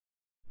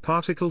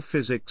Particle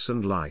physics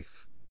and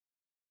life.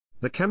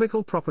 The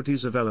chemical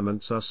properties of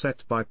elements are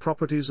set by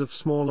properties of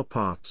smaller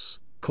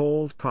parts,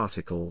 called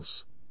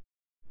particles.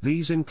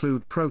 These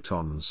include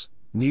protons,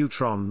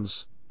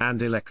 neutrons, and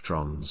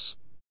electrons.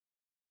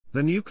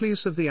 The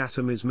nucleus of the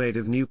atom is made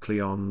of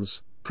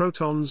nucleons,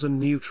 protons and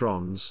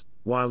neutrons,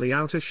 while the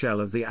outer shell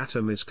of the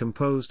atom is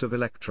composed of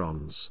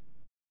electrons.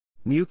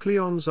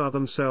 Nucleons are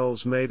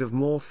themselves made of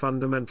more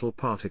fundamental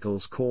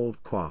particles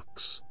called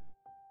quarks.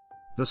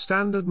 The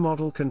Standard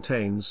Model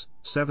contains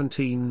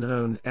 17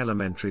 known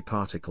elementary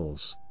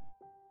particles.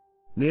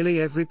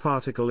 Nearly every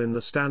particle in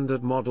the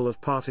Standard Model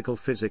of particle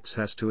physics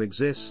has to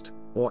exist,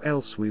 or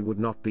else we would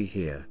not be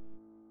here.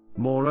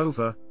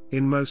 Moreover,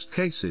 in most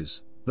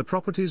cases, the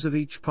properties of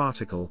each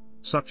particle,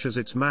 such as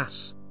its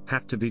mass,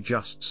 had to be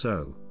just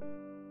so.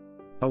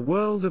 A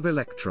world of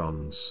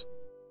electrons.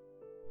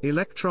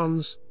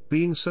 Electrons,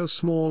 being so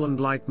small and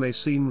light, may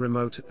seem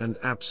remote and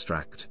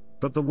abstract,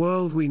 but the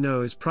world we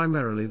know is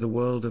primarily the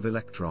world of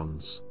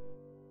electrons.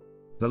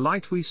 The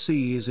light we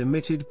see is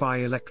emitted by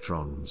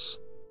electrons.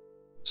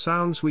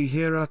 Sounds we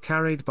hear are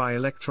carried by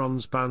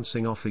electrons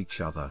bouncing off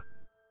each other.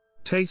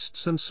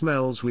 Tastes and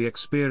smells we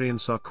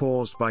experience are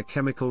caused by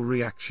chemical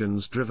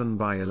reactions driven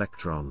by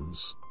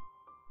electrons.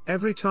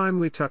 Every time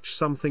we touch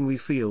something we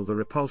feel the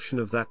repulsion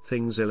of that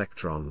thing's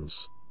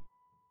electrons.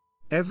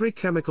 Every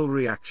chemical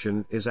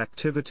reaction is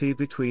activity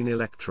between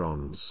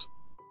electrons.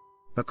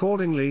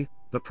 Accordingly,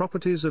 the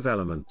properties of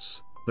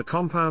elements, the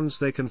compounds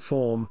they can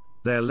form,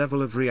 their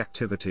level of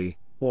reactivity,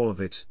 all of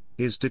it,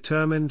 is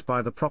determined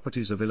by the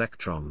properties of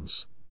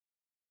electrons.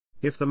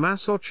 If the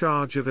mass or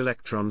charge of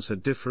electrons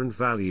had different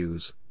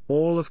values,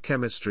 all of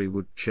chemistry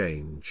would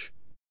change.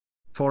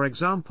 For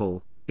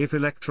example, if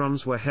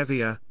electrons were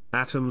heavier,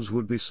 atoms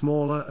would be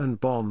smaller and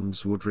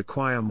bonds would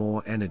require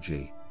more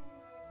energy.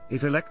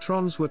 If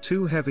electrons were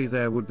too heavy,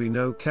 there would be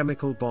no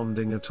chemical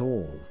bonding at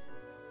all.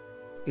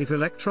 If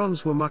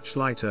electrons were much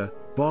lighter,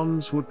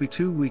 bonds would be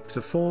too weak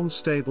to form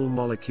stable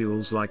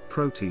molecules like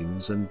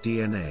proteins and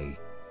DNA.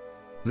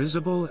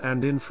 Visible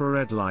and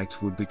infrared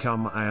light would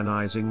become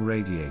ionizing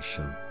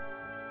radiation.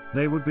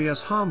 They would be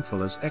as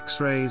harmful as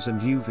X-rays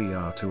and UV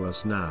are to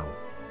us now.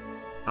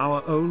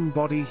 Our own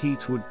body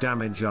heat would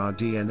damage our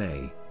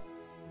DNA.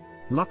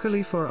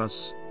 Luckily for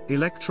us,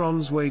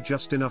 electrons weigh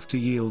just enough to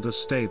yield a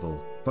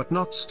stable, but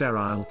not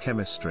sterile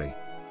chemistry.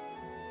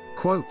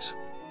 Quote,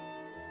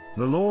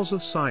 "The laws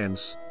of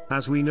science,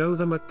 as we know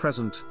them at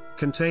present,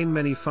 contain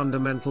many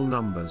fundamental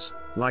numbers,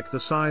 like the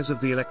size of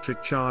the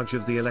electric charge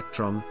of the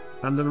electron,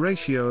 and the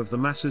ratio of the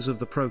masses of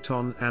the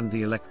proton and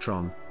the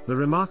electron. The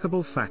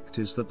remarkable fact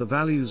is that the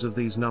values of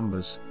these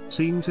numbers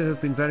seem to have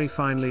been very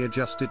finely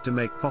adjusted to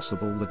make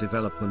possible the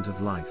development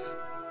of life.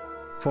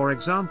 For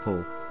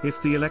example,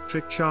 if the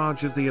electric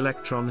charge of the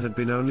electron had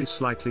been only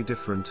slightly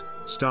different,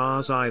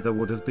 stars either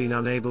would have been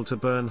unable to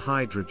burn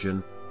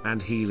hydrogen and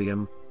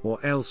helium,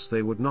 or else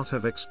they would not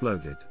have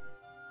exploded."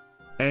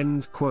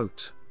 End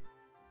quote.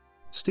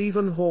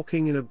 Stephen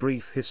Hawking in A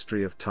Brief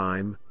History of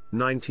Time,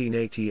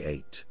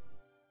 1988.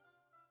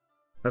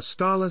 A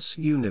Starless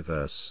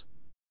Universe.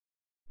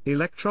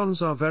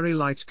 Electrons are very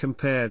light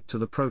compared to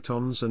the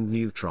protons and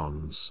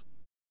neutrons.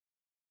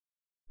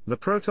 The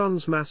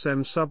proton's mass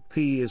m sub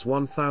p is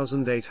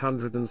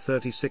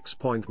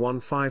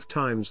 1836.15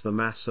 times the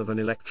mass of an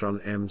electron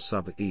m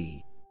sub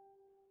e.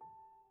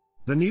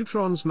 The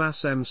neutron's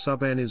mass m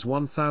sub n is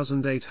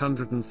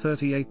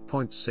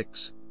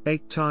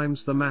 1838.68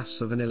 times the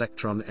mass of an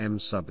electron m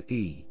sub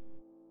e.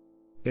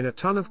 In a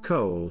ton of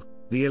coal,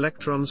 the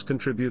electrons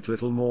contribute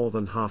little more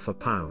than half a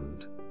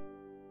pound.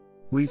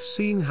 We've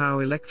seen how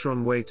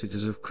electron weight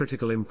is of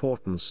critical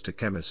importance to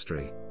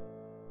chemistry.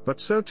 But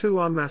so too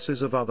are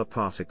masses of other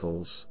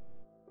particles.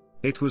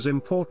 It was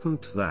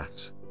important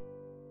that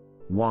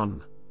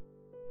 1.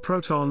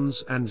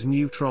 Protons and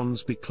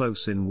neutrons be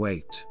close in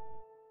weight.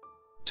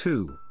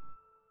 2.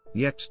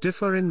 Yet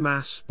differ in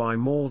mass by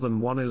more than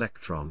one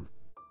electron.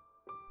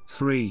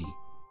 3.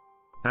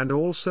 And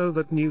also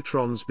that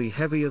neutrons be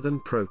heavier than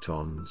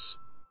protons.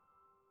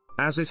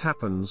 As it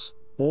happens,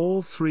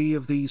 all three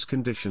of these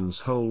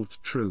conditions hold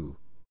true.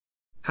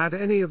 Had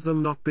any of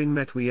them not been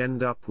met, we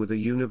end up with a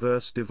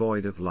universe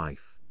devoid of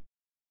life.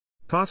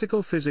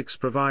 Particle physics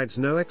provides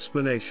no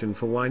explanation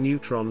for why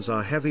neutrons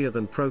are heavier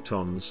than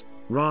protons,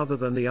 rather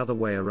than the other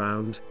way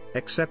around,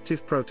 except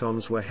if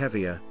protons were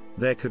heavier,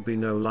 there could be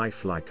no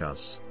life like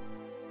us.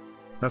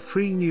 A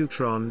free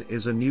neutron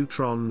is a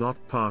neutron not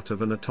part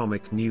of an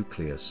atomic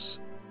nucleus.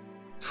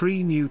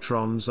 Free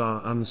neutrons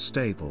are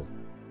unstable.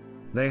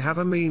 They have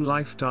a mean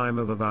lifetime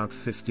of about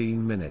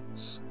 15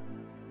 minutes.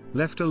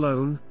 Left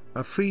alone,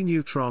 a free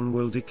neutron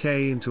will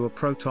decay into a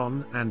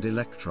proton and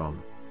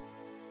electron.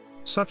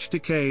 Such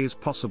decay is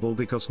possible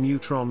because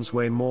neutrons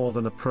weigh more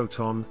than a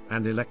proton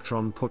and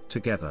electron put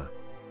together.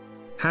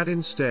 Had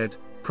instead,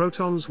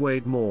 protons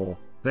weighed more,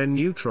 then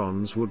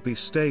neutrons would be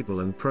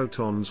stable and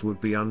protons would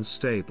be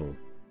unstable.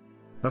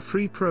 A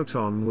free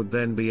proton would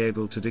then be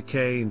able to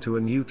decay into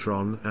a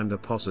neutron and a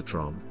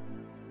positron.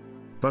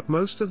 But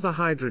most of the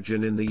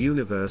hydrogen in the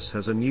universe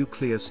has a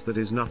nucleus that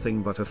is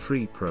nothing but a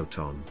free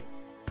proton.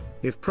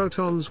 If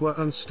protons were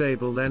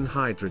unstable, then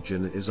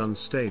hydrogen is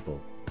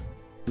unstable.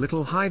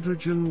 Little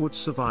hydrogen would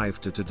survive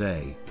to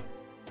today.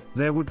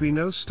 There would be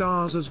no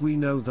stars as we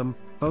know them,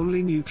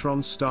 only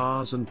neutron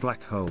stars and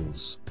black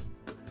holes.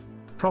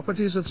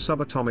 Properties of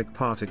subatomic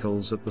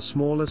particles at the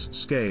smallest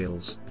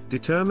scales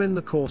determine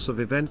the course of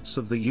events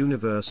of the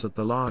universe at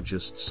the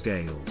largest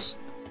scales.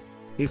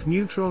 If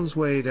neutrons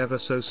weighed ever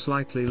so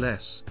slightly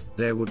less,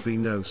 there would be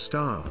no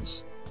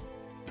stars.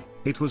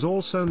 It was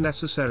also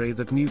necessary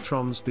that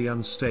neutrons be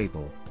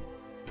unstable.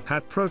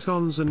 Had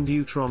protons and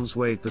neutrons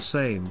weighed the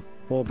same,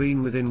 or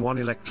been within one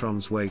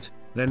electron's weight,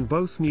 then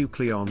both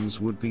nucleons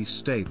would be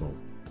stable.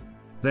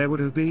 There would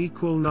have been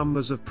equal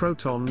numbers of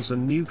protons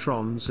and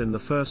neutrons in the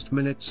first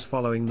minutes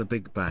following the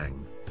Big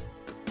Bang.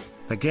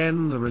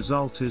 Again, the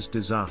result is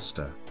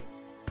disaster.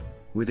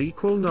 With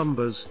equal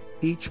numbers,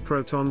 each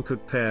proton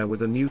could pair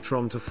with a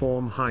neutron to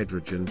form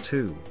hydrogen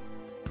 2.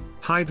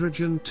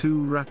 Hydrogen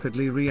 2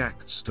 rapidly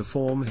reacts to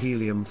form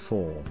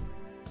helium-4.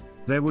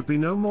 There would be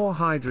no more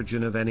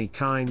hydrogen of any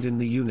kind in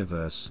the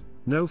universe,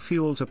 no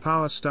fuel to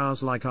power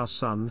stars like our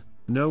Sun,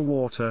 no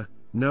water,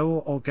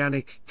 no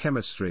organic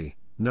chemistry,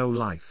 no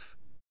life.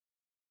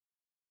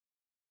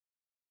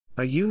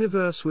 A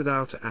universe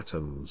without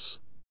atoms.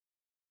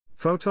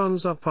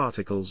 Photons are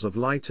particles of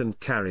light and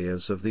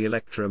carriers of the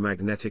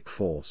electromagnetic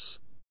force.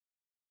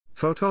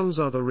 Photons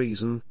are the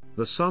reason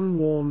the Sun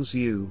warms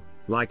you,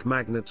 like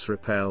magnets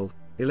repel,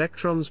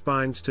 electrons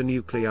bind to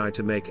nuclei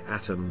to make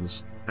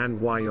atoms, and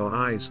why your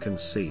eyes can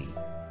see.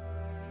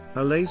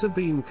 A laser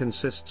beam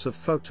consists of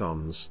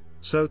photons,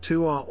 so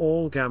too are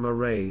all gamma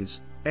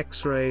rays,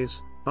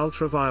 X-rays,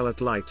 ultraviolet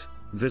light,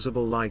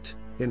 visible light,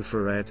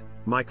 infrared,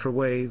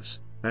 microwaves,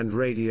 and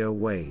radio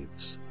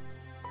waves.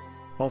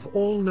 Of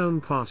all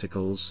known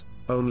particles,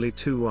 only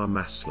two are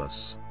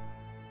massless.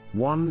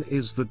 One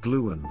is the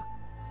gluon.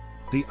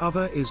 The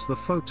other is the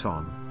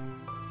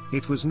photon.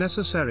 It was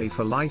necessary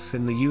for life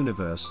in the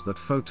universe that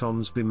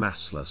photons be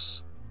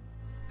massless.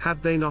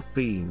 Had they not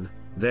been,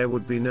 there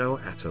would be no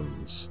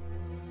atoms.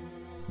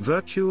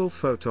 Virtual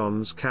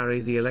photons carry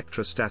the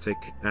electrostatic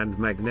and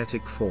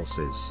magnetic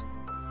forces.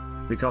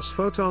 Because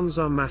photons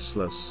are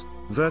massless,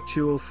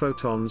 virtual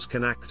photons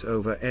can act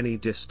over any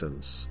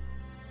distance.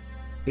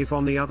 If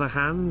on the other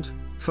hand,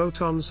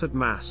 photons had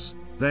mass,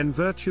 then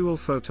virtual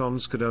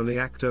photons could only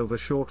act over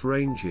short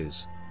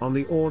ranges, on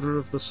the order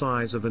of the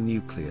size of a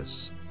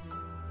nucleus.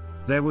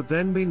 There would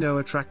then be no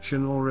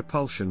attraction or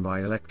repulsion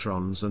by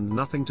electrons and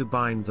nothing to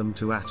bind them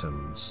to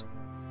atoms.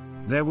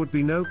 There would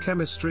be no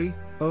chemistry,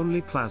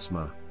 only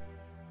plasma.